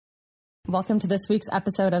Welcome to this week's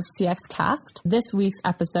episode of CX Cast. This week's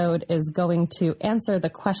episode is going to answer the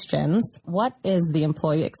questions: what is the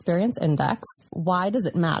Employee Experience Index? Why does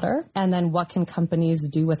it matter? And then what can companies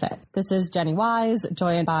do with it? This is Jenny Wise,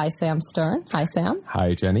 joined by Sam Stern. Hi, Sam.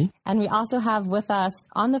 Hi, Jenny. And we also have with us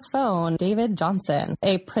on the phone David Johnson,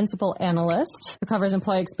 a principal analyst who covers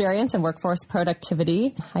employee experience and workforce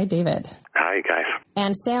productivity. Hi, David. Hi, guys.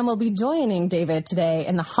 And Sam will be joining David today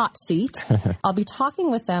in the hot seat. I'll be talking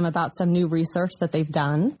with them about some new research that they've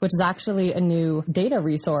done, which is actually a new data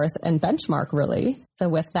resource and benchmark, really. So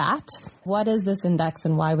with that, what is this index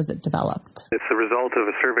and why was it developed? It's the result of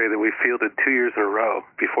a survey that we fielded 2 years in a row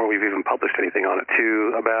before we've even published anything on it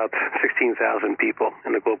to about 16,000 people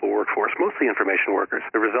in the global workforce, mostly information workers.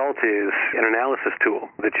 The result is an analysis tool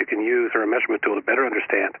that you can use, or a measurement tool, to better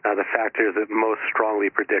understand the factors that most strongly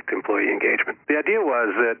predict employee engagement. The idea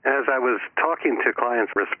was that as I was talking to clients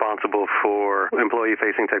responsible for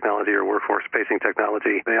employee-facing technology or workforce-facing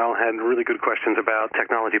technology, they all had really good questions about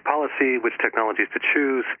technology policy, which technologies to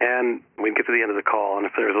choose, and we'd get to the end of the call, and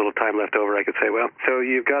if there was a little time left over, I could say, well, so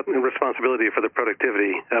you've got the responsibility for the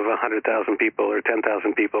productivity of 100,000 people or 10,000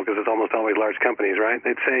 people, because it's almost always large companies, right?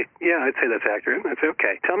 They'd say, yeah, I'd say that's accurate. I'd say,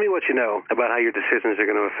 okay, tell me what you know about how your decisions are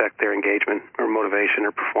going to affect their engagement or motivation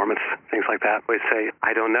or performance, things like that. We'd say,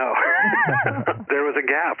 I don't know. There was a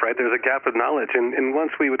gap, right? There's a gap of knowledge, and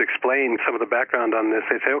once we would explain some of the background on this,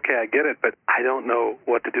 they'd say, okay, I get it, but I don't know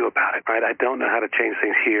what to do about it, right? I don't know how to change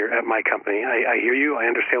things here at my company. I hear you, I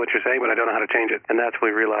understand what you're saying, but I don't know how to change it. And that's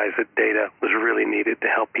when we realized that data was really needed to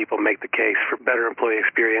help people make the case for better employee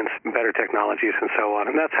experience, better technologies, and so on.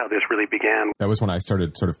 And that's how this really began. That was when I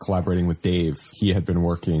started sort of collaborating with Dave. He had been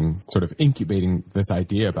working, sort of incubating this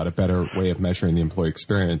idea about a better way of measuring the employee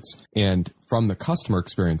experience. And from the customer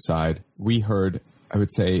experience side, we heard, I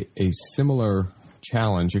would say, a similar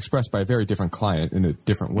challenge expressed by a very different client in a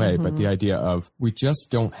different way, but the idea of we just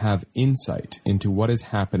don't have insight into what is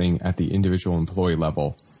happening at the individual employee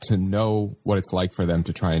level to know what it's like for them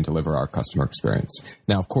to try and deliver our customer experience.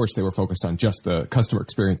 Now, of course, they were focused on just the customer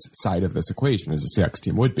experience side of this equation, as a CX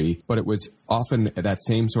team would be, but it was often that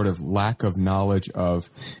same sort of lack of knowledge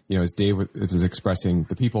of, as Dave was expressing,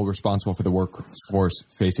 the people responsible for the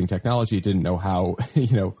workforce-facing technology didn't know how,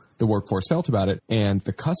 the workforce felt about it, and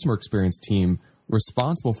the customer experience team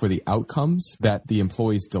responsible for the outcomes that the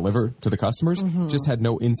employees deliver to the customers just had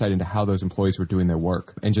no insight into how those employees were doing their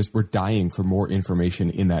work and just were dying for more information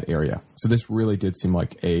in that area. So this really did seem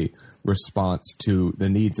like a response to the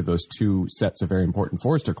needs of those two sets of very important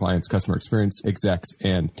Forrester clients, customer experience execs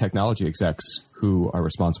and technology execs who are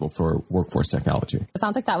responsible for workforce technology. It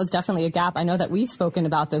sounds like that was definitely a gap. I know that we've spoken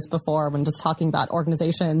about this before when just talking about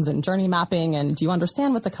organizations and journey mapping, and do you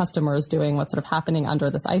understand what the customer is doing, what's sort of happening under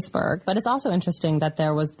this iceberg? But it's also interesting that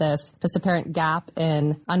there was this just apparent gap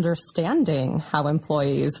in understanding how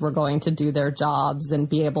employees were going to do their jobs and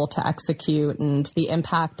be able to execute, and the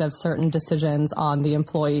impact of certain decisions on the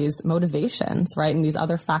employees' motivations, right? And these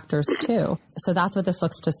other factors too. So that's what this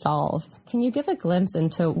looks to solve. Can you give a glimpse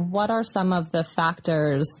into what are some of the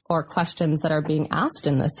factors or questions that are being asked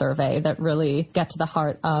in this survey that really get to the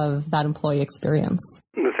heart of that employee experience?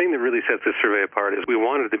 The thing that really sets this survey apart is we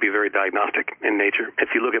wanted it to be very diagnostic in nature.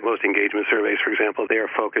 If you look at most engagement surveys, for example, they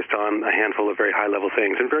are focused on a handful of very high-level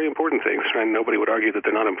things and very important things, and nobody would argue that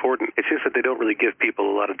they're not important. It's just that they don't really give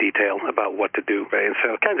people a lot of detail about what to do, right? And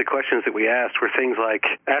so the kinds of questions that we asked were things like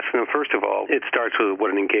asking them, first of all, it starts with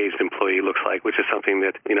what an engaged employee looks like, which is something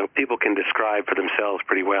that, people can describe for themselves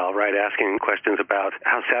pretty well, right? Asking questions about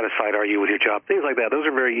how satisfied are you with your job, things like that. Those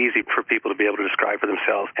are very easy for people to be able to describe for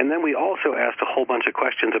themselves. And then we also asked a whole bunch of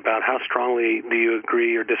questions about how strongly do you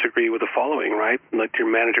agree or disagree with the following, right? Like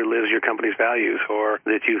your manager lives your company's values, or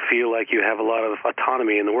that you feel like you have a lot of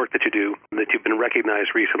autonomy in the work that you do, that you've been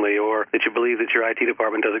recognized recently, or that you believe that your IT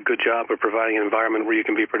department does a good job of providing an environment where you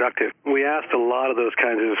can be productive. We asked a lot of those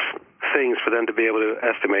kinds of things for them to be able to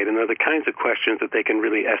estimate, and they're the kinds of questions that they can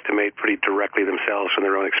really estimate pretty directly themselves from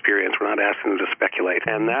their own experience. We're not asking them to speculate,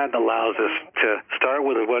 and that allows us to start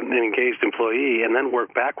with what an engaged employee and then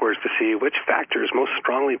work backwards to see which factors most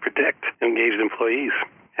strongly predict engaged employees.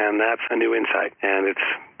 And that's a new insight, and it's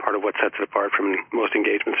part of what sets it apart from most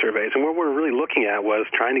engagement surveys. And what we're really looking at was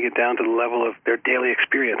trying to get down to the level of their daily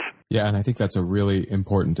experience. Yeah, and I think that's a really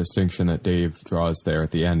important distinction that Dave draws there at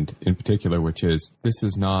the end in particular, which is this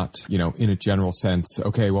is not, in a general sense,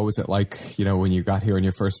 okay, what was it like, when you got here on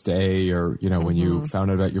your first day, or, when you found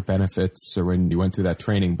out about your benefits, or when you went through that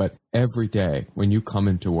training, but every day when you come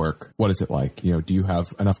into work, what is it like? Do you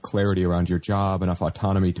have enough clarity around your job, enough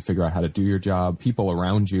autonomy to figure out how to do your job? People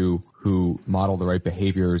around you who model the right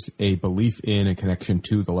behaviors, a belief in and connection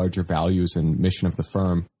to the larger values and mission of the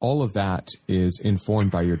firm. All of that is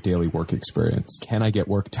informed by your daily work experience. Can I get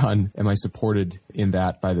work done? Am I supported in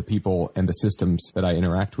that by the people and the systems that I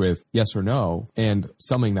interact with? Yes or no? And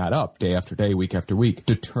summing that up day after day, week after week,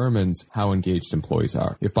 determines how engaged employees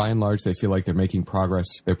are. If by and large they feel like they're making progress,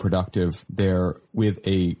 they're productive, they're with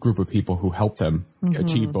a group of people who help them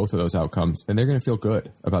achieve both of those outcomes, then they're going to feel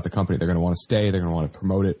good about the company. They're going to want to stay. They're going to want to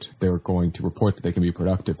promote it. They're going to report that they can be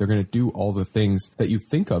productive. They're going to do all the things that you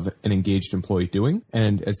think of an engaged employee doing.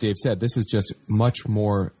 And as Dave said, this is just much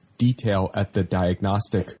more detail at the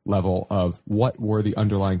diagnostic level of what were the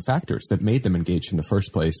underlying factors that made them engaged in the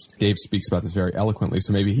first place. Dave speaks about this very eloquently,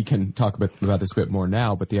 so maybe he can talk about this a bit more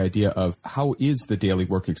now, but the idea of how is the daily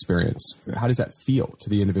work experience? How does that feel to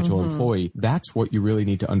the individual employee? That's what you really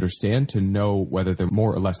need to understand to know whether they're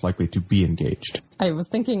more or less likely to be engaged. I was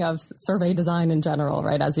thinking of survey design in general,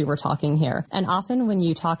 right, as you were talking here. And often when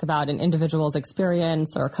you talk about an individual's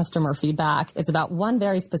experience or customer feedback, it's about one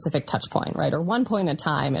very specific touch point, right, or one point in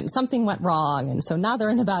time, and something went wrong, and so now they're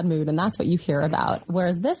in a bad mood, and that's what you hear about.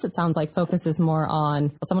 Whereas this, it sounds like, focuses more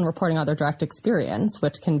on someone reporting on their direct experience,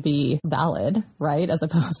 which can be valid, right, as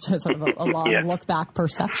opposed to sort of a long look-back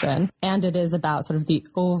perception. And it is about sort of the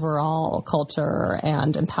overall culture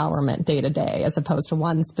and empowerment day-to-day, as opposed to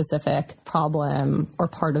one specific problem or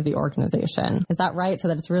part of the organization. Is that right? So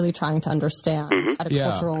that it's really trying to understand at a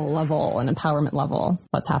cultural level and empowerment level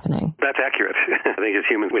what's happening. That's accurate. I think as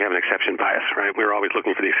humans, we have an exception bias, right? We're always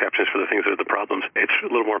looking for the exceptions for the things that are the problems. It's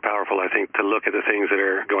a little more powerful, I think, to look at the things that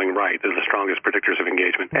are going right. They're the strongest predictors of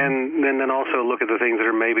engagement. And then also look at the things that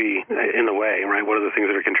are maybe in the way, right? What are the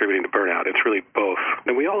things that are contributing to burnout? It's really both.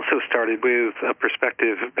 And we also started with a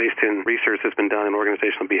perspective based in research that's been done in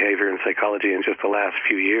organizational behavior and psychology in just the last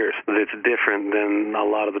few years that's different than a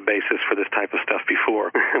lot of the basis for this type of stuff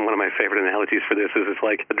before. And one of my favorite analogies for this is it's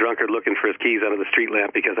like a drunkard looking for his keys under the street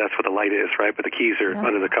lamp because that's what the light is, right? But the keys are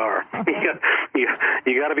under the car.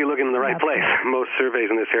 You got to be looking in the right place. Most surveys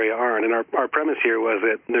in this area aren't. And our premise here was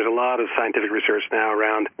that there's a lot of scientific research now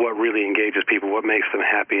around what really engages people, what makes them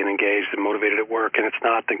happy and engaged and motivated at work. And it's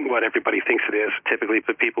not what everybody thinks it is. Typically,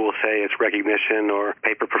 people will say it's recognition or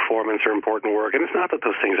paper performance or important work. And it's not that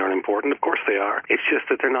those things aren't important. Of course they are. It's just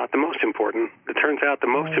that they're not the most important. It turns out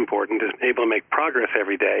the most important is able to make progress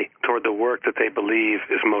every day toward the work that they believe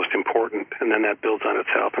is most important. And then that builds on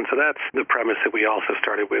itself. And so that's the premise that we also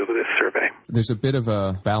started with this survey. There's a bit of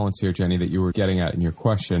a balance here, Jenny, that you were getting at in your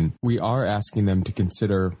question. We are asking them to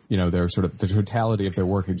consider, their sort of the totality of their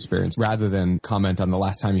work experience rather than comment on the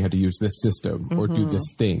last time you had to use this system or do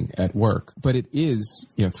this thing at work. But it is,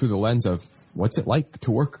 through the lens of what's it like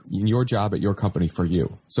to work in your job at your company for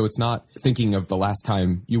you? So it's not thinking of the last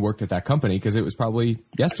time you worked at that company because it was probably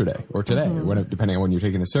yesterday or today, depending on when you're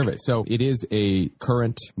taking the survey. So it is a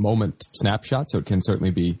current moment snapshot. So it can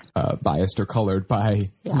certainly be biased or colored by,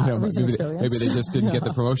 maybe they just didn't get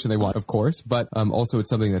the promotion they want, of course. But also it's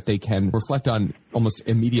something that they can reflect on almost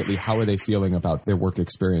immediately. How are they feeling about their work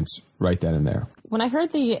experience right then and there? When I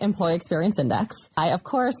heard the Employee Experience Index, I, of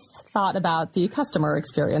course, thought about the Customer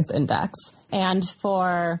Experience Index. And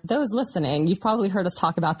for those listening, you've probably heard us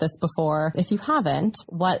talk about this before. If you haven't,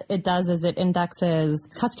 what it does is it indexes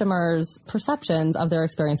customers' perceptions of their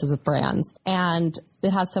experiences with brands. And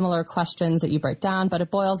it has similar questions that you break down, but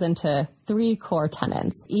it boils into 3 core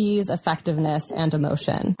tenets: ease, effectiveness, and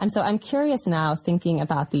emotion. And so I'm curious now, thinking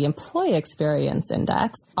about the Employee Experience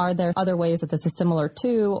Index, are there other ways that this is similar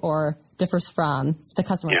to or differs from the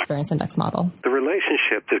Customer Experience Index model? The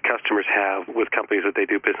relationship that customers have with companies that they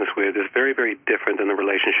do business with is very, very different than the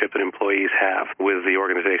relationship that employees have with the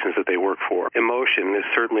organizations that they work for. Emotion is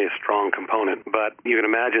certainly a strong component, but you can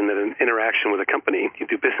imagine that an interaction with a company you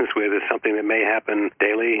do business with is something that may happen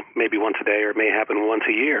daily, maybe once a day, or it may happen once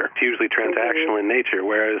a year. It's usually transactional in nature,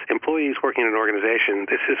 whereas employees working in an organization,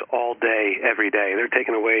 this is all day, every day. They're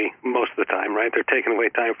taken away most of the time, right? They're taking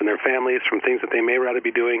away time from their families, from things that they may rather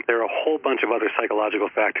be doing. There are a whole bunch of other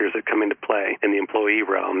psychological factors that come into play in the employee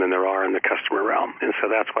realm than there are in the customer realm. And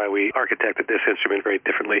so that's why we architected this instrument very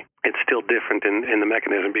differently. It's still different in the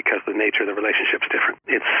mechanism because the nature of the relationship's different.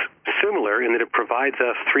 It's similar in that it provides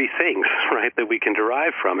us 3 things, right, that we can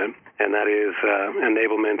derive from it, and that is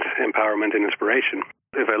enablement, empowerment, and inspiration.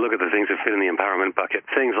 If I look at the things that fit in the empowerment bucket,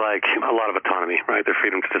 things like a lot of autonomy, right? Their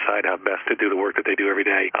freedom to decide how best to do the work that they do every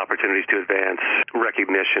day, opportunities to advance,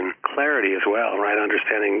 recognition, clarity as well, right?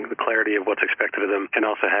 Understanding the clarity of what's expected of them, and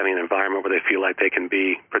also having an environment where they feel like they can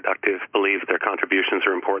be productive, believe that their contributions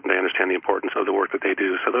are important, they understand the importance of the work that they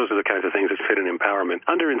do. So those are the kinds of things that fit in empowerment.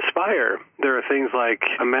 Under Inspire, there are things like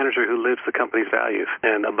a manager who lives the company's values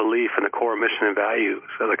and a belief in the core mission and values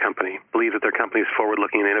of the company, believe that their company is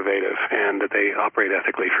forward-looking and innovative, and that they operate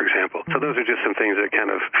ethically, for example. So those are just some things that kind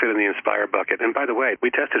of fit in the Inspire bucket. And by the way, we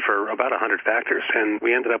tested for about 100 factors, and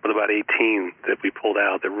we ended up with about 18 that we pulled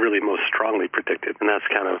out that really most strongly predicted. And that's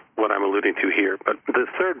kind of what I'm alluding to here. But the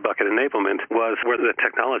third bucket, enablement, was where the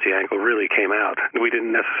technology angle really came out. We didn't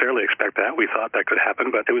necessarily expect that. We thought that could happen,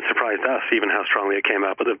 but it would surprise us even how strongly it came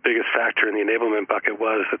out. But the biggest factor in the enablement bucket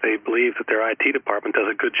was that they believe that their IT department does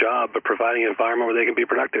a good job of providing an environment where they can be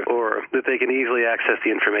productive, or that they can easily access the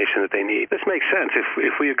information that they need. This makes sense.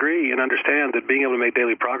 If we agree and understand that being able to make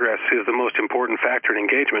daily progress is the most important factor in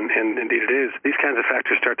engagement, and indeed it is, these kinds of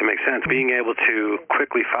factors start to make sense. Being able to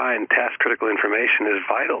quickly find task-critical information is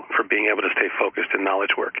vital for being able to stay focused in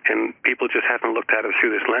knowledge work, and people just haven't looked at it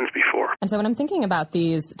through this lens before. And so when I'm thinking about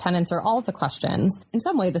these tenets or all of the questions, in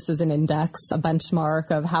some way this is an index, a benchmark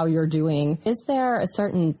of how you're doing. Is there a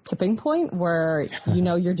certain tipping point where you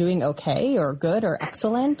know you're doing okay or good or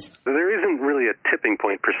excellent? There isn't really a tipping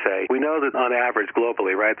point per se. We know that on average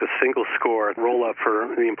globally, right, the single score roll-up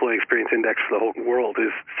for the Employee Experience Index for the whole world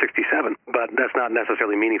is 67. But that's not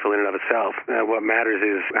necessarily meaningful in and of itself. What matters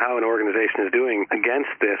is how an organization is doing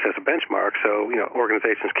against this as a benchmark. So,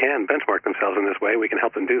 organizations can benchmark themselves in this way. We can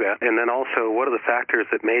help them do that. And then also, what are the factors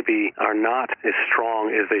that maybe are not as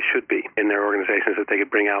strong as they should be in their organizations that they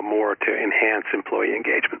could bring out more to enhance employee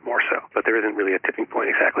engagement more so? But there isn't really a tipping point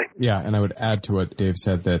exactly. Yeah, and I would add to what Dave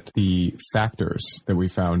said that the factors that we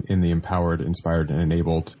found in the empowered, inspired, and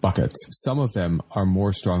enabled buckets, some of them are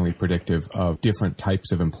more strongly predictive of different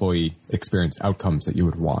types of employee experience outcomes that you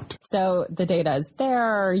would want. So the data is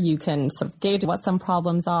there. You can sort of gauge what some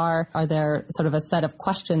problems are. Are there sort of a set of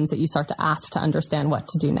questions that you start to ask to understand what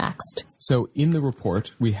to do next? So in the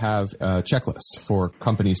report, we have a checklist for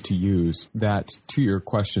companies to use that, to your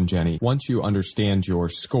question, Jenny, once you understand your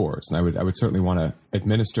scores, and I would certainly want to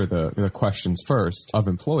administer the questions first of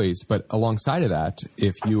employees, but alongside of that,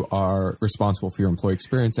 if you are responsible for your employee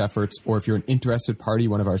experience efforts, or if you're an interested party,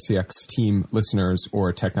 one of our CX team listeners or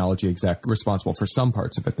a technology exec responsible for some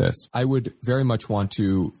parts of this, I would very much want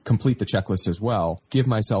to complete the checklist as well, give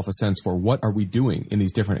myself a sense for what are we doing in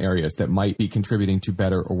these different areas that might be contributing to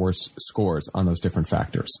better or worse scores on those different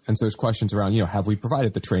factors. And so there's questions around, have we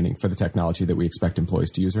provided the training for the technology that we expect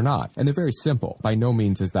employees to use or not? And they're very simple. By no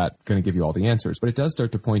means is that going to give you all the answers, but it does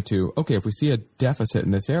start to point to, okay, if we see a deficit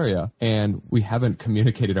in this area and we haven't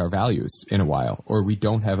communicated our values in a while, or we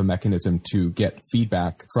don't have a mechanism to get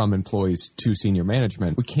feedback from employees to senior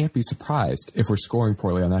management, we can't be surprised if we're scoring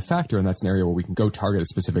poorly on that factor, and that's an area where we can go target a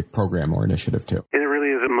specific program or initiative to. It really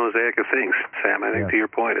is a mosaic of things, Sam. I think to your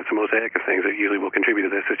point, it's a mosaic of things that usually will contribute to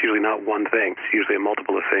this. It's usually not one thing. It's usually a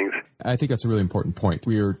multiple of things. I think that's a really important point.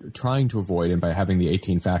 We are trying to avoid, and by having the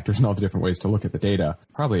 18 factors and all the different ways to look at the data,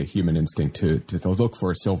 probably a human instinct to look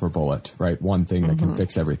for a silver bullet, right? One thing that can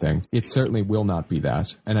fix everything. It certainly will not be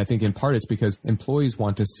that. And I think in part it's because employees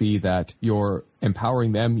want to see that you're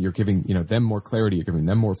empowering them, you're giving them more clarity, you're giving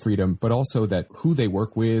them more freedom, but also that who they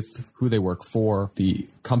work with, who they work for, the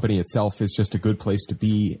company itself is just a good place to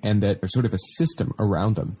be, and that there's sort of a system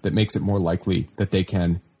around them that makes it more likely that they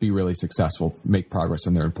can be really successful, make progress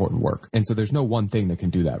in their important work. And so there's no one thing that can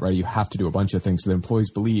do that, right? You have to do a bunch of things so that employees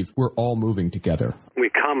believe we're all moving together. We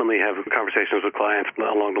commonly have conversations with clients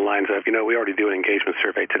along the lines of, we already do an engagement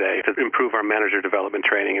survey today to improve our manager development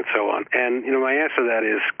training and so on. And, my answer to that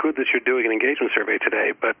is good that you're doing an engagement survey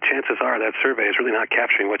today, but chances are that survey is really not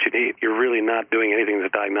capturing what you need. You're really not doing anything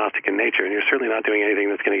that's diagnostic in nature, and you're certainly not doing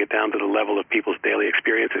anything that's going to get down to the level of people's daily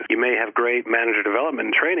experiences. You may have great manager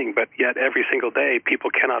development and training, but yet every single day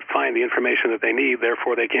people cannot find the information that they need,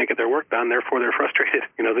 therefore they can't get their work done, therefore they're frustrated.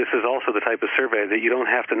 This is also the type of survey that you don't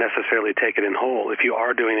have to necessarily take it in whole. If you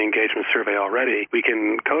are doing an engagement survey already, we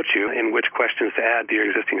can coach you in which questions to add to your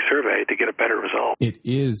existing survey to get a better result. It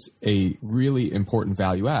is a really important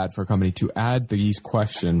value add for a company to add these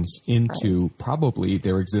questions into probably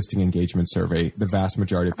their existing engagement survey. The vast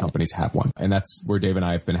majority of companies have one. And that's where Dave and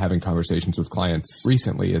I have been having conversations with clients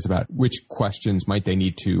recently, is about which questions might they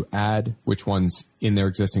need to add, which ones in their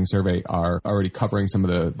existing survey are already covering some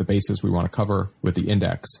of the bases we want to cover with the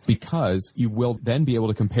index, because you will then be able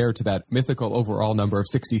to compare to that mythical overall number of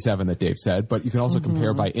 67 that Dave said, but you can also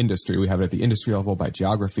compare by industry. We have it at the industry level, by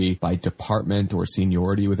geography, by department or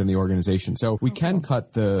seniority within the organization. So we can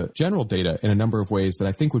cut the general data in a number of ways that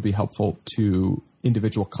I think would be helpful to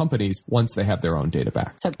individual companies once they have their own data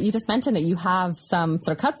back. So you just mentioned that you have some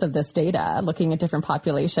sort of cuts of this data looking at different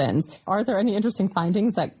populations. Are there any interesting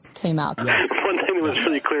findings that came out? Yes. One thing that was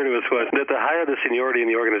really clear to us was that the higher the seniority in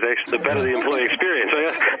the organization, the better the employee experience.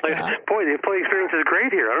 Boy, the employee experience is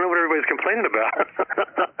great here. I don't know what everybody's complaining about.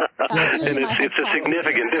 And it's a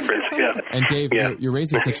significant difference. Yeah. And Dave, you're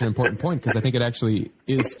raising such an important point, because I think it actually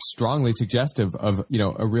is strongly suggestive of,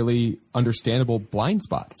 a really understandable blind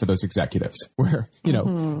spot for those executives where,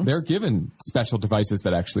 they're given special devices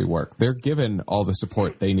that actually work. They're given all the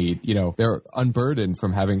support they need. They're unburdened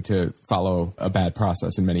from having to follow a bad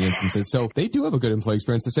process in many instances. So they do have a good employee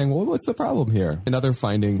experience. They're saying, well, what's the problem here? Another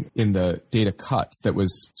finding in the data cuts that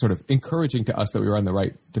was sort of encouraging to us that we were on the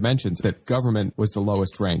right dimensions, that government was the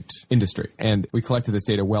lowest ranked industry. And we collected this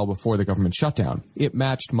data well before the government shutdown. It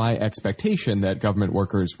matched my expectation that government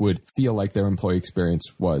workers would feel like their employee experience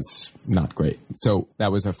was not great. So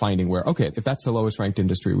that was a finding where, okay, if that's the lowest ranked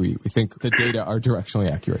industry, we think the data are directionally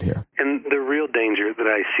accurate here. And the real danger that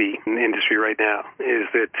I see in the industry right now is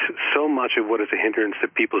that so much of what is a hindrance to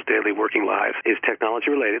people's daily working lives is technology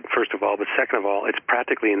related, first of all, but second of all, it's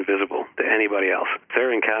practically invisible to anybody else. If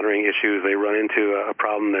they're encountering issues, they run into a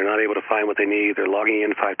problem, they're not able to find what they need, they're logging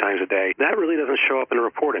in 5 times a day. That really doesn't show up in a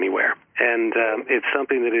report anywhere. And it's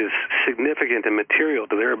something that is significant and material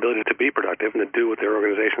to their ability to be productive and to do what their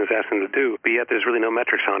organization is asking them to do, but yet there's really no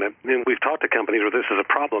metrics on it. And we've talked to companies where this is a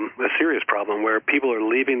problem, a serious problem, where people are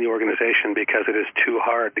leaving the organization because it is too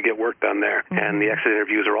hard to get work done there. And the exit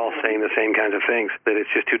interviews are all saying the same kinds of things, that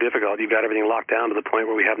it's just too difficult. You've got everything locked down to the point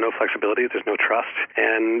where we have no flexibility, there's no trust,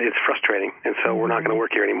 and it's frustrating. And so we're not going to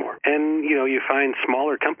work here anymore. And, you find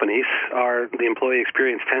smaller companies the employee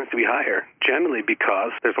experience tends to be higher, generally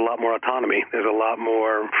because there's a lot more autonomy. There's a lot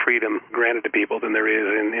more freedom granted to people than there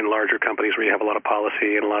is in larger companies where you have a lot of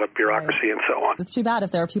policy and a lot of bureaucracy and so on. It's too bad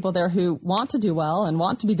if there are people there who want to do well and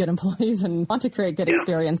want to be good employees and want to create good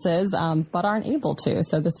experiences, but aren't able to.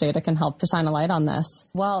 So this data can help to shine a light on this.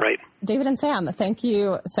 Well, David and Sam, thank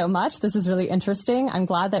you so much. This is really interesting. I'm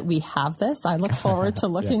glad that we have this. I look forward to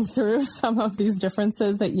looking through some of these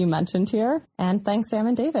differences that you mentioned here. And thanks, Sam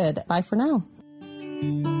and David. Bye for now.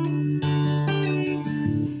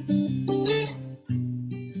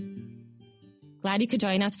 Glad you could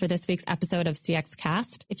join us for this week's episode of CX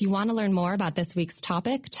Cast. If you want to learn more about this week's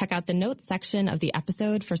topic, check out the notes section of the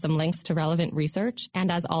episode for some links to relevant research.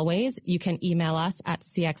 And as always, you can email us at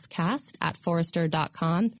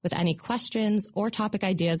cxcast@forrester.com with any questions or topic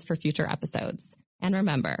ideas for future episodes. And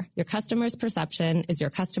remember, your customer's perception is your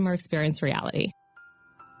customer experience reality.